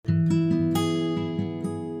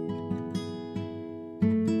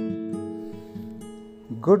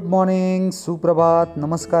Good morning, सुप्रभात,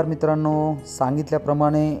 नमस्कार मित्रांनो.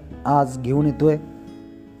 सांगितल्याप्रमाणे आज घेऊन येतोय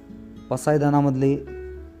पसायदानामधले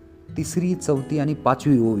तिसरी, चौथी आणि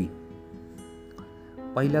पाचवी ओवी.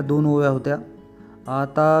 पहिल्या दोन ओव्या होत्या.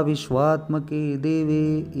 आता विश्वात्मके देवे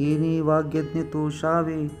येणे वाग्यज्ञ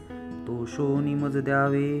तोषावे, तोषोनी मज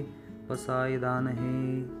द्यावे पसायदान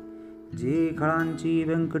हे. जे खळांची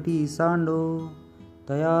व्यंकटी सांडो,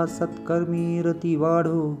 तया सत्कर्मी रती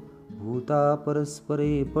वाढो, भूता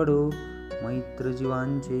परस्परे पडो मैत्र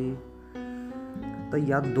जीवांचे. तर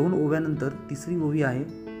या दोन ओव्यानंतर तिसरी ओवी आहे.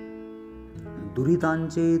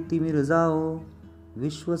 दुरितांचे तिमिर जाओ,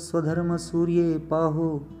 विश्व स्वधर्म सूर्ये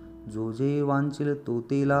पाहो, जो जे वांचिल तो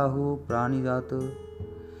ते लाहो प्राणी जात.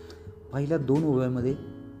 पहिल्या दोन ओव्यामध्ये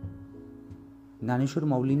ज्ञानेश्वर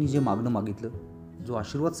माऊलींनी जे मागणं मागितलं, जो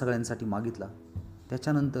आशीर्वाद सगळ्यांसाठी मागितला,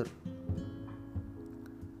 त्याच्यानंतर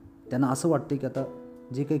त्यांना असं वाटते की आता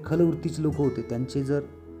जे काही खलवृत्तीचे लोक होते त्यांचे जर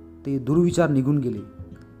ते दुर्विचार निघून गेले,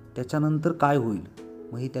 त्याच्यानंतर काय होईल.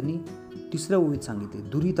 मग हे त्यांनी तिसऱ्या ओवीत सांगितले.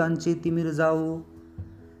 दुरितांचे तिमिर जाओ,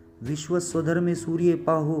 विश्व स्वधर्मे सूर्ये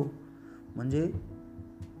पाहो. म्हणजे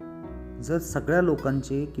जर सगळ्या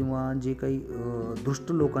लोकांचे किंवा जे काही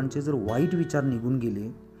दुष्ट लोकांचे जर वाईट विचार निघून गेले,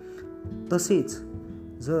 तसेच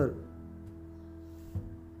जर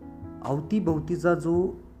अवतीभोवतीचा जो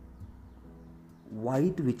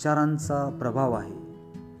वाईट विचारांचा प्रभाव आहे,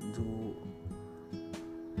 जो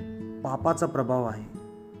पापाचा प्रभाव आहे,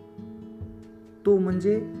 तो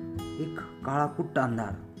म्हणजे एक काळाकुट्ट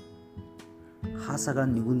अंधार, हा सगळा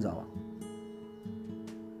निघून जावा.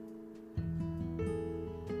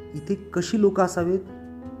 इथे कशी लोक असावेत,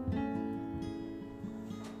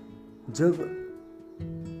 जग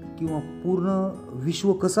किंवा पूर्ण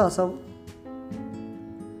विश्व कसं असावं,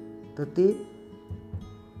 तर ते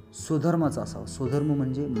स्वधर्माचा असावा. स्वधर्म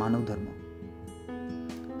म्हणजे मानवधर्म.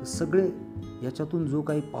 तर सगळे याच्यातून जो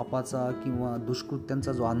काही पापाचा किंवा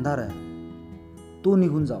दुष्कृत्यांचा जो अंधार आहे, तो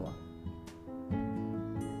निघून जावा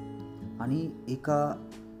आणि एका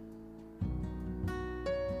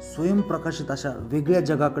स्वयंप्रकाशित अशा वेगळ्या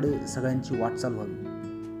जगाकडे सगळ्यांची वाटचाल व्हावी.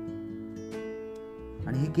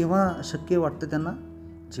 आणि हे केव्हा शक्य वाटतं त्यांना,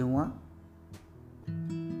 जेव्हा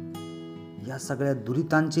या सगळ्या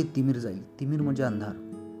दुरितांचे तिमिर जाईल. तिमिर म्हणजे अंधार.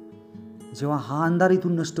 जेव्हा हा अंधार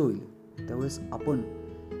इथून नष्ट होईल, त्यावेळेस आपण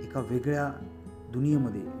एका वेगळ्या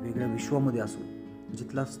दुनियेमध्ये, वेगळ्या विश्वामध्ये असू,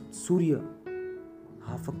 जिथला सूर्य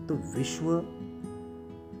हा फक्त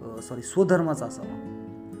स्वधर्माचा असावा.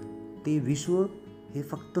 ते विश्व हे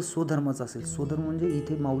फक्त स्वधर्माचं असेल. स्वधर्म म्हणजे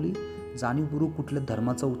इथे माऊली जाणीवपूर्वक कुठल्या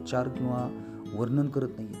धर्माचा उच्चार किंवा वर्णन करत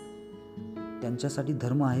नाही. त्यांच्यासाठी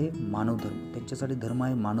धर्म आहे मानव धर्म, त्यांच्यासाठी धर्म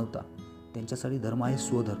आहे मानवता, त्यांच्यासाठी धर्म आहे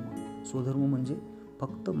स्वधर्म. स्वधर्म म्हणजे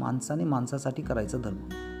फक्त माणसाने माणसासाठी करायचा धर्म.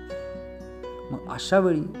 मग अशा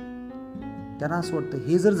वेळी त्यांना असं वाटतं,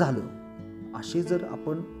 हे जर झालं,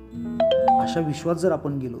 अशा विश्वात जर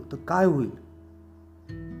आपण गेलो तर काय होईल.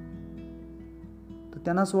 तर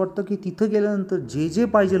त्यांना असं वाटतं की तिथं गेल्यानंतर जे जे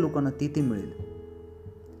पाहिजे लोकांना ते मिळेल.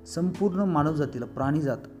 संपूर्ण मानव जातीला,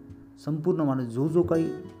 प्राणीजात, संपूर्ण मानव, जो काही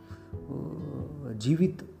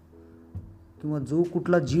जीवित किंवा जो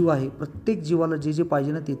कुठला जीव आहे, प्रत्येक जीवाला जे जे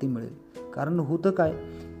पाहिजे ना ते मिळेल. कारण होतं काय,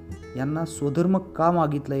 यांना स्वधर्म का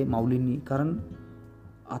मागितलंय माऊलींनी, कारण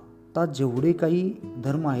आत्ता जेवढे काही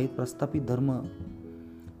धर्म आहेत, प्रस्थापित धर्म,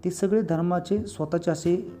 ते सगळे धर्माचे स्वतःचे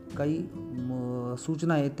असे काही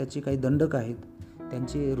सूचना आहेत, त्याचे काही दंडक आहेत,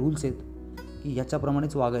 त्यांचे रूल्स आहेत की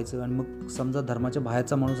याच्याप्रमाणेच वागायचं. आणि मग समजा धर्माच्या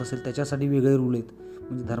बाहेरचा माणूस असेल, त्याच्यासाठी वेगळे रूल आहेत.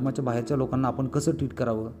 म्हणजे धर्माच्या बाहेरच्या लोकांना आपण कसं ट्रीट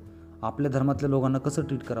करावं, आपल्या धर्मातल्या लोकांना कसं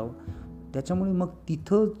ट्रीट करावं. त्याच्यामुळे मग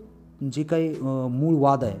तिथं जे काही मूळ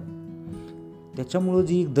वाद आहे, त्याच्यामुळं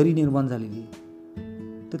जी एक दरी निर्माण झालेली,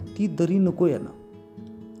 तर ती दरी नको आहे ना.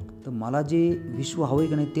 तर मला जे विश्व हवं आहे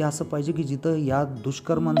की नाही, ते असं पाहिजे की जिथं या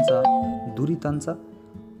दुष्कर्मांचा, दुरितांचा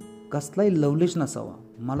कसलाही लवलेश नसावा.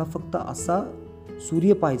 मला फक्त असा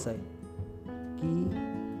सूर्य पाहायचा आहे की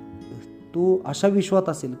तो अशा विश्वात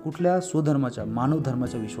असेल, कुठल्या स्वधर्माच्या, मानव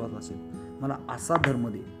धर्माच्या विश्वात असेल. मला असा धर्म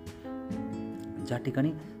दे ज्या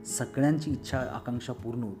ठिकाणी सगळ्यांची इच्छा आकांक्षा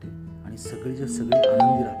पूर्ण होते आणि सगळे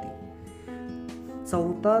आनंदी राहतील.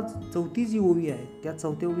 चौथी जी ओवी आहे, त्या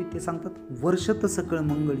चौथ्या ओवीत ते सांगतात, वर्षत सकळ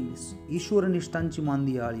मंगळी, ईश्वर निष्ठांची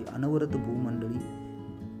मांदी आळी, अनवरत भूमंडळी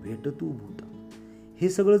भेटतू भूता. हे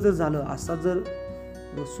सगळं जर झालं, असा जर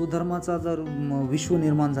स्वधर्माचा जर विश्व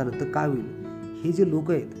निर्माण झालं, तर काय होईल. हे जे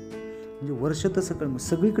लोक आहेत, म्हणजे वर्षत सकळ,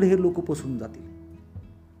 सगळीकडे हे लोक पसरून जातील.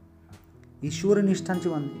 ईश्वर निष्ठांची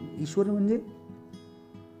मांदी, ईश्वर म्हणजे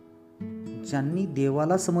ज्यांनी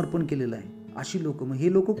देवाला समर्पण केलेलं आहे, अशी लोक. मग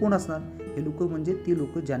हे लोक कोण असणार. हे लोक म्हणजे ती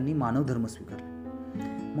लोक ज्यांनी मानव धर्म स्वीकारले.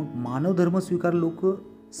 मग मानव धर्म स्वीकार लोक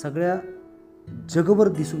सगळ्या जगभर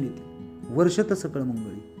दिसून येतील. वर्षत सकळ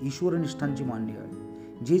मंगळी ईश्वरनिष्ठांची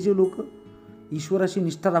मांडियाळी. जे लोक ईश्वराशी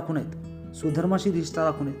निष्ठा राखून आहेत, स्वधर्माशी निष्ठा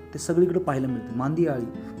राखून आहेत, ते सगळीकडे पाहायला मिळते. मांदियाळी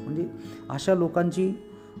म्हणजे अशा लोकांची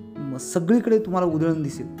सगळीकडे तुम्हाला उधळण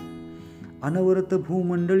दिसेल. अनवरत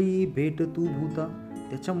भूमंडळी भेट तू भूता.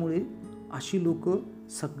 त्याच्यामुळे अशी लोक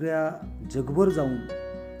सगळ्या जगभर जाऊन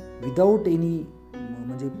विदाऊट एनी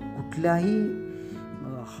म्हणजे कुठल्याही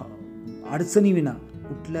अडचणीविना,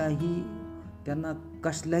 कुठल्याही त्यांना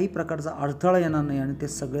कसल्याही प्रकारचा अडथळा येणार नाही आणि ते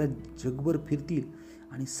सगळ्या जगभर फिरतील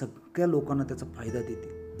आणि सगळ्या लोकांना त्याचा फायदा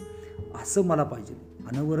देतील. असं मला पाहिजे.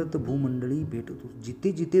 अनवरत भूमंडळी भेटतो.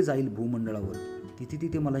 जिथे जिथे जाईल भूमंडळावर तिथे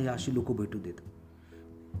तिथे मला हे अशी लोक भेटू देत.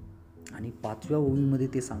 आणि 5व्या ओवीमध्ये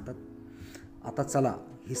ते सांगतात, आता चला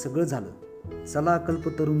हे सगळं झालं, चला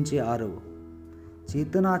कल्पतरूंचे आरव,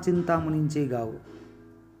 चेतना चिंतामणींचे गाव,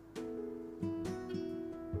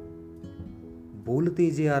 बोलते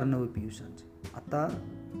जे अर्णव पियुषांचे. आता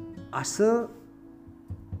असं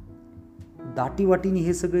दाटीवाटीने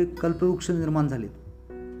हे सगळे कल्पवृक्ष निर्माण झालेत.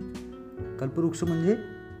 कल्पवृक्ष म्हणजे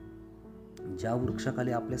ज्या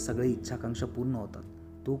वृक्षाखाली आपल्या सगळ्या इच्छाकांक्षा पूर्ण होतात.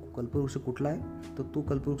 तो कल्पवृक्ष कुठला आहे? तर तो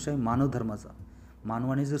कल्पवृक्ष आहे मानव धर्माचा.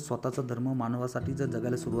 मानवाने जर स्वतःचा धर्म मानवासाठी जर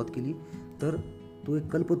जगायला सुरुवात केली तर तो एक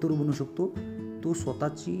कल्पतरू बनू शकतो. तो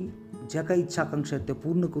स्वतःची ज्या काही इच्छा आकांक्षा आहेत त्या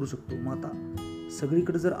पूर्ण करू शकतो. मग आता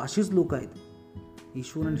सगळीकडे जर अशीच लोक आहेत,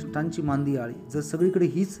 ईश्वरनिष्ठांची मांदी आळी, जर सगळीकडे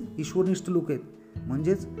हीच ईश्वरनिष्ठ लोक आहेत,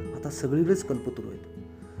 म्हणजेच आता सगळीकडेच कल्पतरू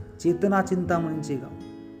आहेत. चेतना चिंतामणींचे गाव.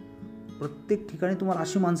 प्रत्येक ठिकाणी तुम्हाला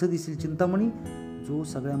अशी माणसं दिसतील, चिंतामणी जो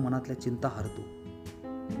सगळ्या मनातल्या चिंता हरतो.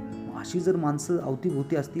 अशी जर माणसं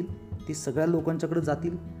अवतीभोवती असतील, ते सगळ्या लोकांच्याकडे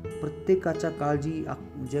जातील, प्रत्येकाच्या काळजी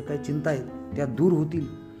ज्या काही चिंता आहेत त्या दूर होतील.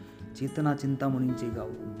 चेतना चिंतामणींचे गाव,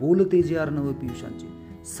 बोलते जे अर्णव पियुषांचे.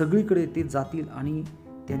 सगळीकडे ते जातील आणि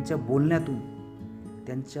त्यांच्या बोलण्यातून,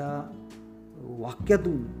 त्यांच्या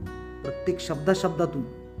वाक्यातून, प्रत्येक शब्दातून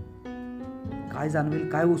काय जाणवेल,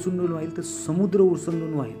 काय ओसंडून वाहील? तर समुद्र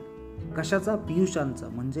ओसंडून वाहील. कशाचा? पियुषांचा,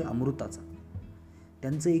 म्हणजे अमृताचा.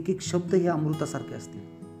 त्यांचं एक एक शब्द हे अमृतासारखे असतील.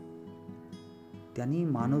 त्यांनी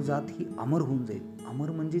मानवजात ही अमर होऊन जाईल.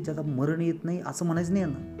 अमर म्हणजे ज्याला मरण येत नाही असं म्हणायचं नाही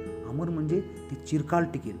ना. अमर म्हणजे ती चिरकाल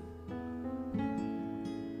टिकेल.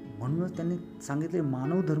 म्हणूनच त्यांनी सांगितले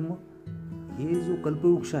मानव धर्म हे जो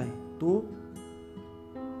कल्पवृक्ष आहे तो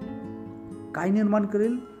काय निर्माण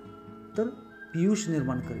करेल? तर पियुष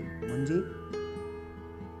निर्माण करेल. म्हणजे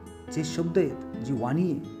जे शब्द आहेत, जी वाणी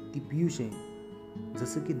आहे ती पियुष आहे.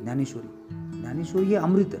 जसं की ज्ञानेश्वरी हे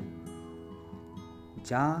अमृत आहे.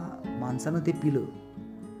 ज्या माणसानं ते पिलं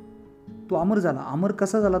तो अमर झाला. अमर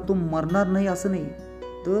कसा झाला? तो मरणार नाही असं नाही,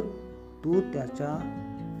 तर तो त्याच्या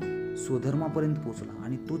स्वधर्मापर्यंत पोहोचला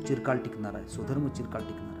आणि तो चिरकाल टिकणार आहे. स्वधर्म चिरकाल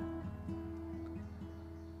टिकणार आहे.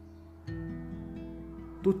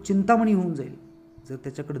 तो चिंतामणी होऊन जाईल जर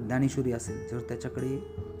त्याच्याकडे ज्ञानेश्वरी असेल, जर त्याच्याकडे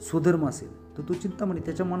स्वधर्म असेल तर तो चिंतामणी.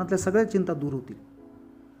 त्याच्या मनातल्या सगळ्या चिंता दूर होतील.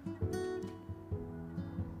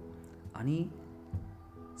 आणि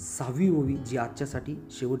 6वी ओवी जी आजच्यासाठी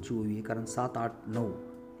शेवटची ओवी आहे, कारण 7, 8, 9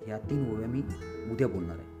 या 3 ओव्या मी उद्या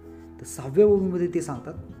बोलणार आहे. तर 6व्या ओवीमध्ये ते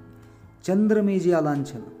सांगतात, चंद्रमे जे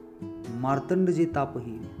आलांछन, मार्तंड जे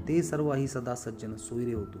तापही, ते सर्वही सदा सज्जन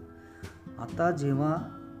सोयरे होतो. आता जेव्हा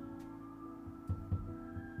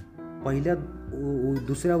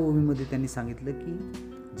दुसऱ्या ओवीमध्ये त्यांनी सांगितलं की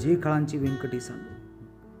जे काळांची व्यंकटेशा,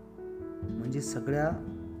 म्हणजे सगळ्या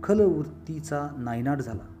खलवृत्तीचा नायनाट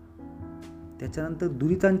झाला. त्याच्यानंतर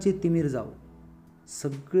दुरितांचे तिमिर जाव,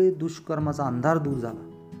 सगळे दुष्कर्माचा अंधार दूर झाला.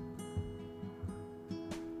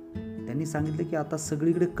 त्यांनी सांगितले की आता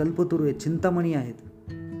सगळीकडे कल्पतरू आहेत, चिंतामणी आहेत,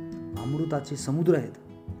 अमृताचे समुद्र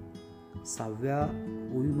आहेत. 6व्या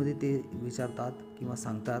ओवीमध्ये ते विचारतात किंवा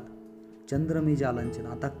सांगतात, चंद्रमे जे आलांछन.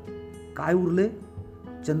 आता काय उरले?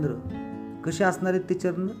 चंद्र. कसे असणार आहेत ते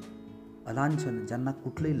चंद्र? अलांछन, ज्यांना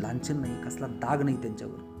कुठलंही लांछन नाही, कसला दाग नाही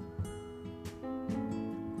त्यांच्यावर.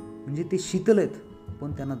 म्हणजे ते शीतल आहेत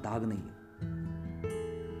पण त्यांना दाग नाही.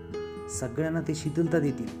 सगळ्यांना ते शीतलता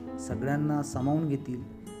देतील, सगळ्यांना सामावून घेतील,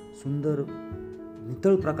 सुंदर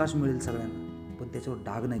नितळ प्रकाश मिळेल सगळ्यांना, पण त्याच्यावर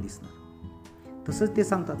डाग नाही दिसणार. तसंच ते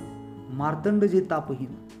सांगतात, मार्तंड जे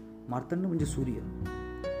तापहीन. मार्तंड म्हणजे सूर्य.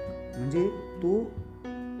 म्हणजे तो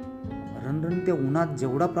रणरणत्या उन्हात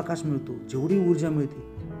जेवढा प्रकाश मिळतो, जेवढी ऊर्जा मिळते,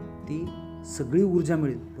 ती सगळी ऊर्जा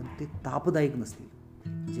मिळेल पण ते तापदायक नसतील.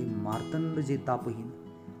 जे मार्तंड जे तापहीन,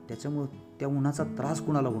 त्याच्यामुळं त्या उन्हाचा त्रास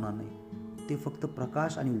कुणाला होणार नाही. ते फक्त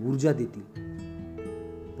प्रकाश आणि ऊर्जा देतील,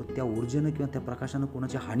 पण त्या ऊर्जेनं किंवा त्या प्रकाशानं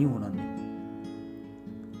कोणाची हानी होणार नाही,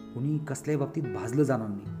 कोणी कसल्याही बाबतीत भाजलं जाणार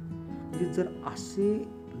नाही. म्हणजे जर असे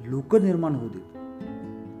लोक निर्माण होऊ देत,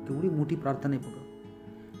 केवढी मोठी प्रार्थना आहे बघा,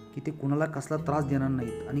 की ते कोणाला कसला त्रास देणार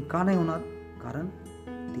नाहीत. आणि का नाही होणार? कारण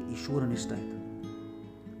ते ईश्वरनिष्ठ आहेत.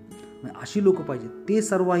 अशी लोक पाहिजेत. ते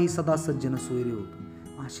सर्वही सदा सज्जन सोयरे होत.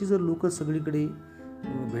 अशी जर लोक सगळीकडे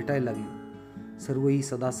भेटायला लागली, सर्वही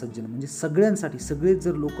सदा सज्जन म्हणजे सगळ्यांसाठी सगळेच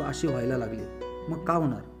जर लोक असे व्हायला लागले, मग का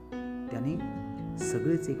होणार? त्याने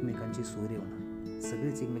सगळेच एकमेकांचे सोयरे होणार,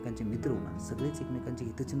 सगळेच एकमेकांचे मित्र होणार, सगळेच एकमेकांचे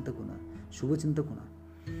हितचिंतक होणार, शुभचिंतक होणार.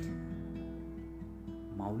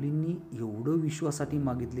 माऊलींनी एवढं विश्वासाठी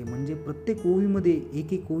मागितले, म्हणजे प्रत्येक ओवीमध्ये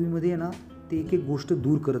एक एक ओवीमध्ये ना ते एक एक गोष्ट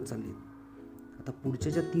दूर करत चालली. आता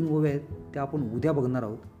पुढच्या ज्या 3 ओव्या आहेत त्या आपण उद्या बघणार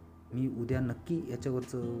आहोत. मी उद्या नक्की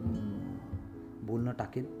याच्यावरचं बोलणं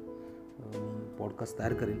टाकेन, पॉडकास्ट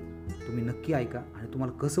तयार करेल. तुम्ही नक्की ऐका आणि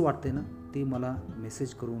तुम्हाला कसं वाटतंय ना ते मला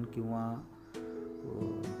मेसेज करून किंवा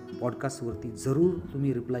पॉडकास्टवरती जरूर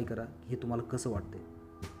तुम्ही रिप्लाय करा, हे तुम्हाला कसं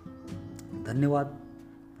वाटतंय. धन्यवाद.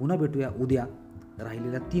 पुन्हा भेटूया उद्या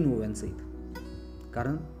राहिलेल्या 3 ओव्यांसहित.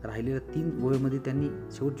 कारण राहिलेल्या 3 ओव्यामध्ये त्यांनी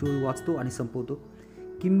शेवटची ओवी वाचतो आणि संपवतो.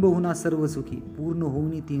 किंबहुना सर्व सुखी पूर्ण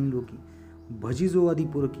होऊनी 3 लोकी भजी जो आधी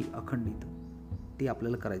पुरकी अखंडित. ते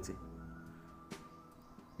आपल्याला करायचे.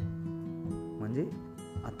 म्हणजे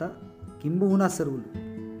आता किंबहुना सर्व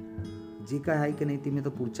जे काय आहे की नाही ते मी आता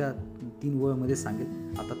पुढच्या 3 ओव्यामध्ये सांगेल.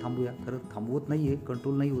 आता थांबूया. खरं थांबवत नाही आहे,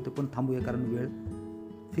 कंट्रोल नाही होते, पण थांबूया कारण वेळ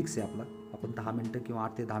फिक्स आहे आपला. आपण 10 मिनटं किंवा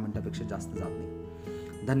 8 ते 10 मिनटापेक्षा जास्त जात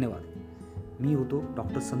नाही. धन्यवाद. मी होतो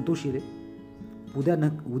डॉक्टर संतोष हिरे.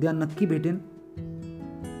 उद्या नक्की भेटेन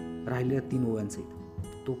राहिलेल्या 3 ओव्यांसहित.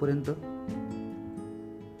 तोपर्यंत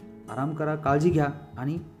आराम करा, काळजी घ्या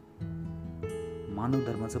आणि मानव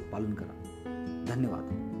धर्माचं पालन करा. धन्यवाद.